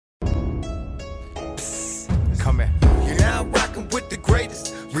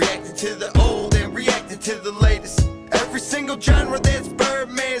to the old and reacting to the latest. Every single genre that's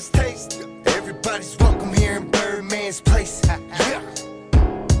Birdman's taste. Everybody's welcome here in Birdman's place. Yeah.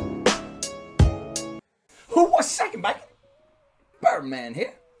 What's shaking, baby? Birdman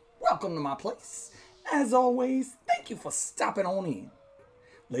here. Welcome to my place. As always, thank you for stopping on in.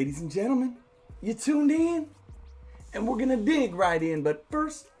 Ladies and gentlemen, you tuned in? And we're gonna dig right in, but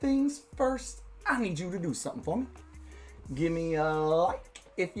first things first, I need you to do something for me. Give me a like.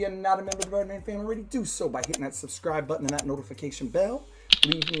 If you're not a member of the Birdman Fam already, do so by hitting that subscribe button and that notification bell.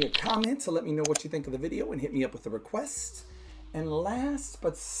 Leave me a comment to let me know what you think of the video and hit me up with a request. And last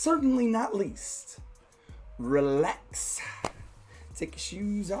but certainly not least, relax. Take your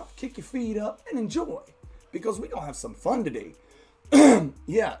shoes off, kick your feet up, and enjoy. Because we're gonna have some fun today.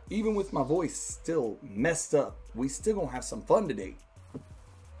 Yeah, even with my voice still messed up, we still gonna have some fun today.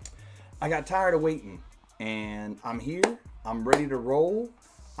 I got tired of waiting, and I'm here. I'm ready to roll.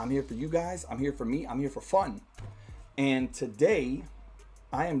 I'm here for you guys. I'm here for me. I'm here for fun. And today,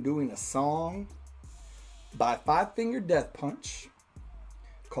 I am doing a song by 5 Finger Death Punch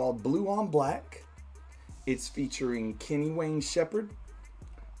called Blue on Black. It's featuring Kenny Wayne Shepherd,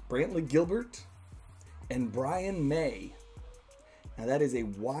 Brantley Gilbert, and Brian May. Now that is a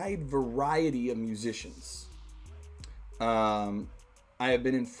wide variety of musicians. I have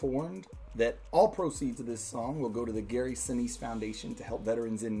been informed that all proceeds of this song will go to the Gary Sinise Foundation to help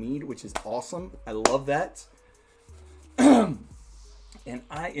veterans in need, which is awesome. I love that. And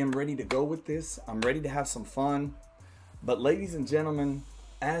I am ready to go with this. I'm ready to have some fun. But ladies and gentlemen,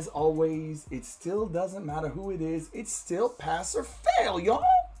 as always, it still doesn't matter who it is. It's still pass or fail, y'all.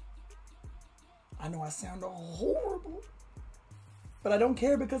 I know I sound horrible, but I don't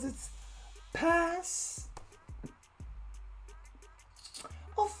care because it's pass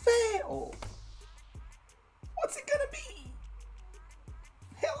or fail. What's it gonna be?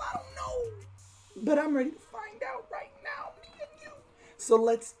 Hell, I don't know. But I'm ready to find out right now, me and you. So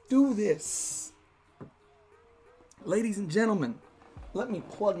let's do this. Ladies and gentlemen, let me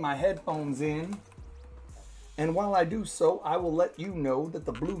plug my headphones in. And while I do so, I will let you know that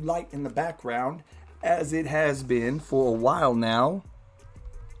the blue light in the background, as it has been for a while now,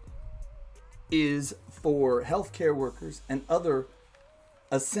 is for healthcare workers and other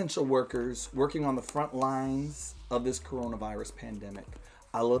essential workers working on the front lines of this coronavirus pandemic.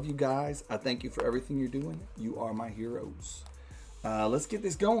 I love you guys. I thank you for everything you're doing. You are my heroes. Let's get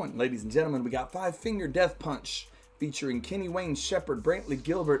this going, ladies and gentlemen. We got 5 Finger Death Punch featuring Kenny Wayne Shepherd, Brantley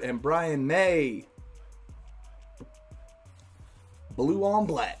Gilbert, and Brian May. Blue on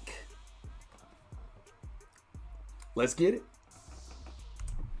Black. Let's get it.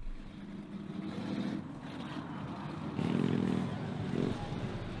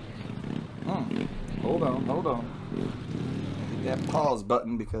 Hold on. Hit that pause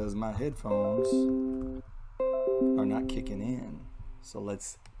button because my headphones are not kicking in. So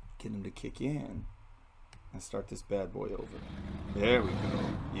let's get them to kick in and start this bad boy over. There we go.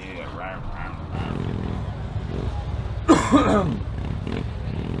 Yeah, right.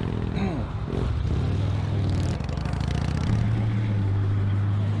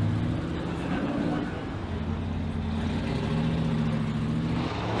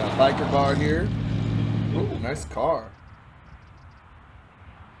 Got a biker bar here. Ooh, nice car.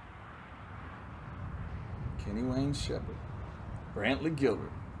 Kenny Wayne Shepherd, Brantley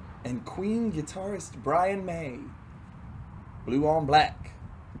Gilbert, and Queen guitarist Brian May. Blue on Black.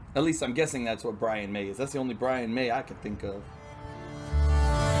 At least I'm guessing that's what Brian May is. That's the only Brian May I could think of.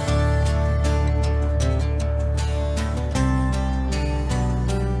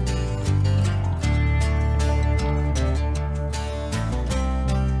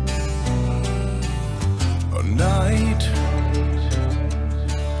 Night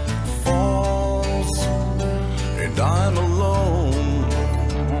falls and I'm alone.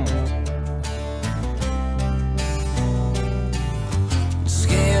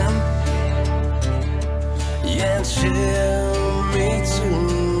 Skin and chill me to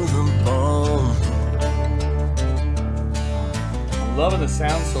the bone. I'm loving the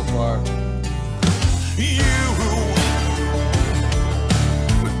sound so far. You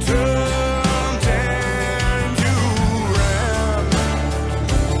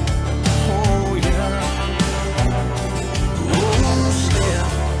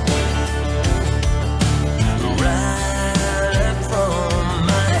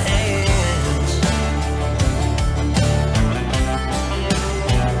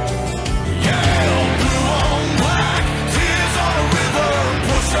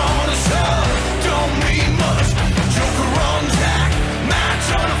don't need much.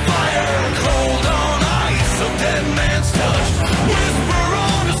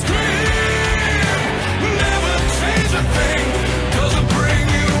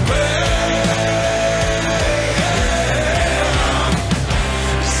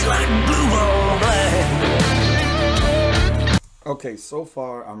 Okay, so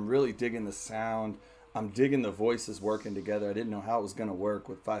far I'm really digging the sound. I'm digging the voices working together. I didn't know how it was going to work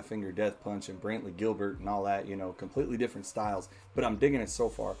with Five Finger Death Punch and Brantley Gilbert and all that, you know, completely different styles, but I'm digging it so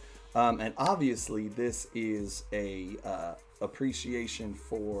far. And obviously this is a appreciation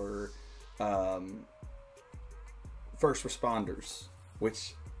for first responders,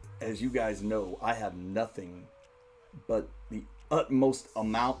 which, as you guys know, I have nothing but the utmost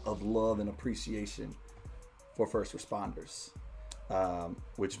amount of love and appreciation for first responders.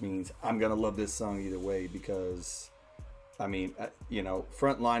 Which means I'm gonna love this song either way, because I mean, you know,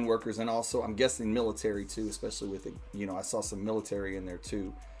 frontline workers, and also I'm guessing military too, especially with it, you know, I saw some military in there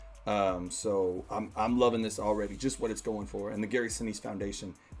too. So I'm loving this already, just what it's going for. And the Gary Sinise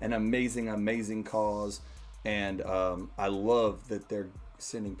Foundation, an amazing cause, and I love that they're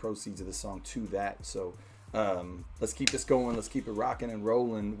sending proceeds of the song to that. So let's keep this going, let's keep it rocking and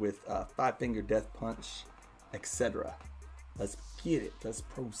rolling with Five Finger Death Punch, etc. Let's get it. Let's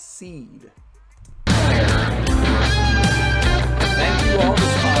proceed. Thank you all for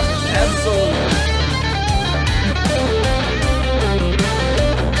sponsors. Absolutely.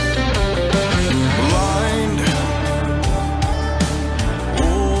 Blind,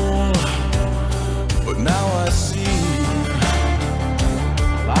 oh, but now I see.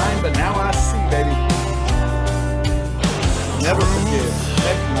 Blind, but now I see, baby. Never forget.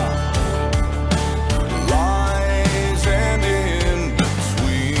 Heck no.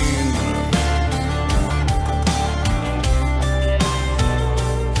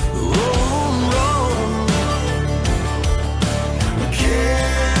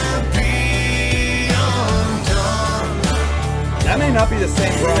 That may not be the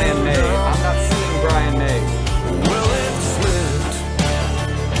same Brian May. I'm not seeing Brian May. Well, it slipped.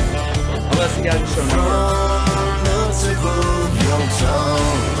 Unless he got to show number.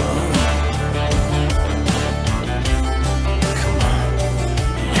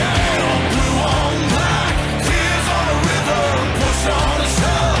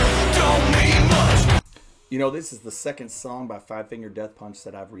 You know, this is the second song by Five Finger Death Punch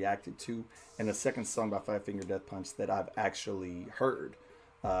that I've reacted to, and the second song by Five Finger Death Punch that I've actually heard.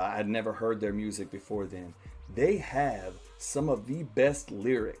 I'd never heard their music before then. They have some of the best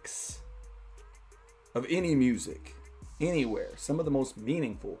lyrics of any music, anywhere. Some of the most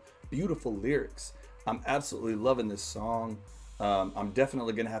meaningful, beautiful lyrics. I'm absolutely loving this song. I'm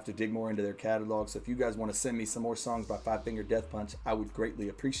definitely going to have to dig more into their catalog. So if you guys want to send me some more songs by Five Finger Death Punch, I would greatly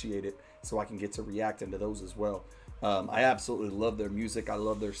appreciate it, so I can get to reacting to those as well. I absolutely love their music. I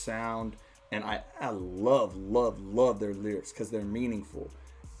love their sound. And I love their lyrics, because they're meaningful.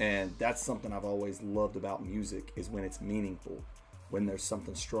 And that's something I've always loved about music, is when it's meaningful, when there's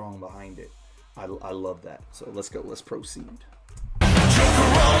something strong behind it. I love that. So let's go. Let's proceed. Joker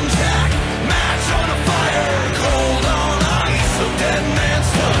on Jack, match on a fire, cold on ice, a dead man's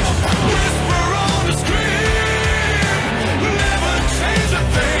touch, whisper on the screen, never change a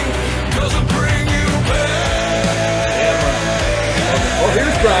thing, doesn't bring you back. Oh,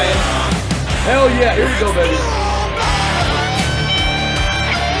 here's Brian. Hell yeah, here we go, baby.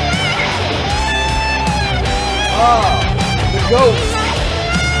 The GOAT.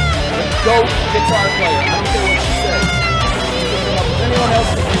 The GOAT guitar player. I don't care what you say. Anyone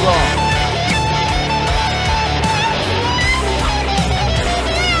else could be wrong.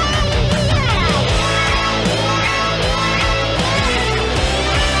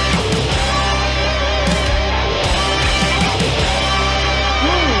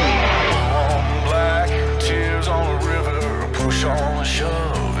 Black tears on the river, push on and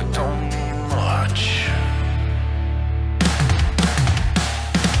shove, it don't mean much.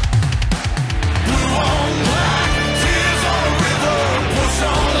 Blue on black, tears on the river, push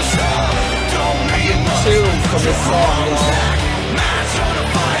on and shove, it don't mean much. Chills from this song. Match on a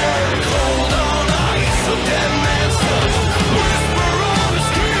fire, cold on ice, a dead man's touch, whisper on the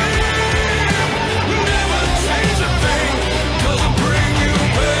screen, never change a thing, doesn't bring you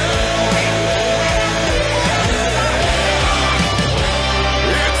back.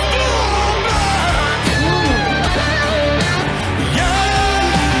 It's blue black. Yeah.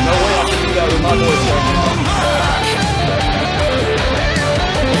 No way I can do that with my voice right now.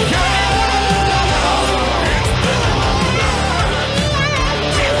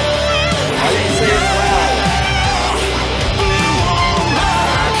 Why didn't you say it loud?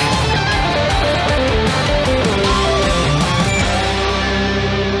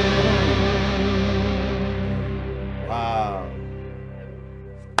 Wow.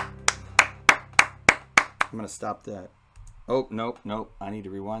 I'm gonna stop that. Oh, nope. I need to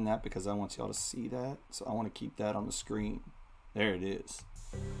rewind that because I want y'all to see that. So I want to keep that on the screen. There it is.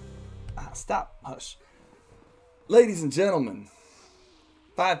 Stop. Hush. Ladies and gentlemen,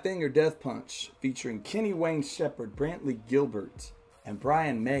 Five Finger Death Punch featuring Kenny Wayne Shepherd, Brantley Gilbert, and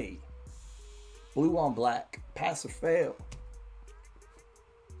Brian May. Blue on Black, Pass or Fail.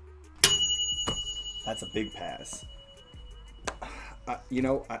 That's a big pass.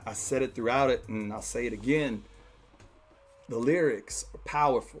 I said it throughout it, and I'll say it again. The lyrics are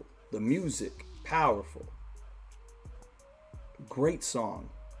powerful. The music, powerful. Great song.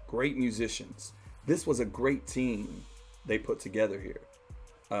 Great musicians. This was a great team they put together here.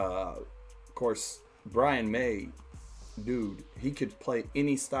 Of course, Brian May, dude, he could play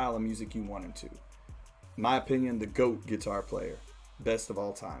any style of music you want him to. In my opinion, the GOAT guitar player. Best of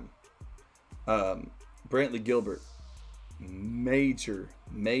all time. Brantley Gilbert, major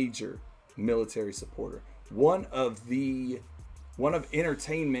military supporter. One of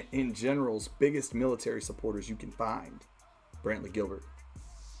entertainment in general's biggest military supporters you can find. Brantley Gilbert.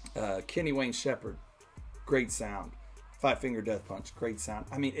 Kenny Wayne Shepherd, great sound. Five Finger Death Punch, great sound.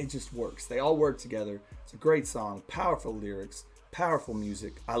 I mean, it just works. They all work together. It's a great song, powerful lyrics, powerful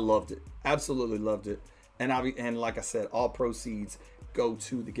music. I loved it, absolutely loved it. And like I said, all proceeds go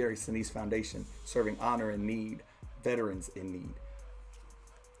to the Gary Sinise Foundation, serving honor and need, veterans in need.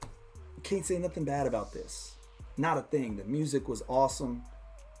 Can't say nothing bad about this. Not a thing. The music was awesome.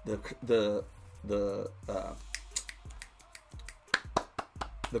 The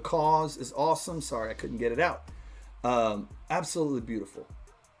cause is awesome. Sorry, I couldn't get it out. Absolutely beautiful.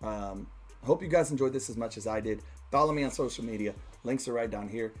 Hope you guys enjoyed this as much as I did. Follow me on social media. Links are right down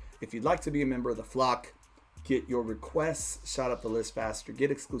here. If you'd like to be a member of the flock, get your requests shot up the list faster, get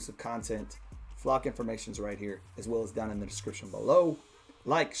exclusive content, flock information's right here, as well as down in the description below.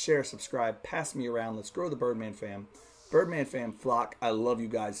 Like, share, subscribe, pass me around. Let's grow the Birdman Fam. Birdman Fam flock, I love you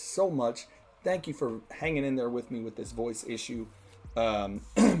guys so much. Thank you for hanging in there with me with this voice issue. I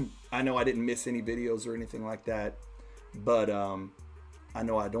know I didn't miss any videos or anything like that, but I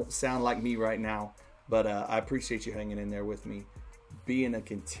know I don't sound like me right now, but I appreciate you hanging in there with me, being a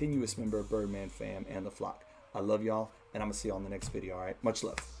continuous member of Birdman Fam and the flock. I love y'all, and I'm going to see y'all in the next video, all right? Much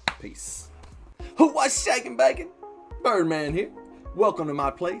love. Peace. What's shaking, bacon? Birdman here. Welcome to my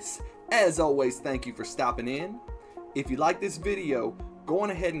place. As always, thank you for stopping in. If you like this video, go on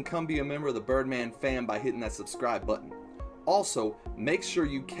ahead and come be a member of the Birdman Fam by hitting that subscribe button. Also, make sure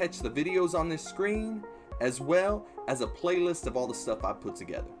you catch the videos on this screen, as well as a playlist of all the stuff I put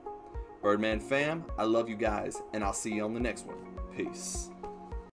together. Birdman Fam, I love you guys, and I'll see you on the next one. Peace.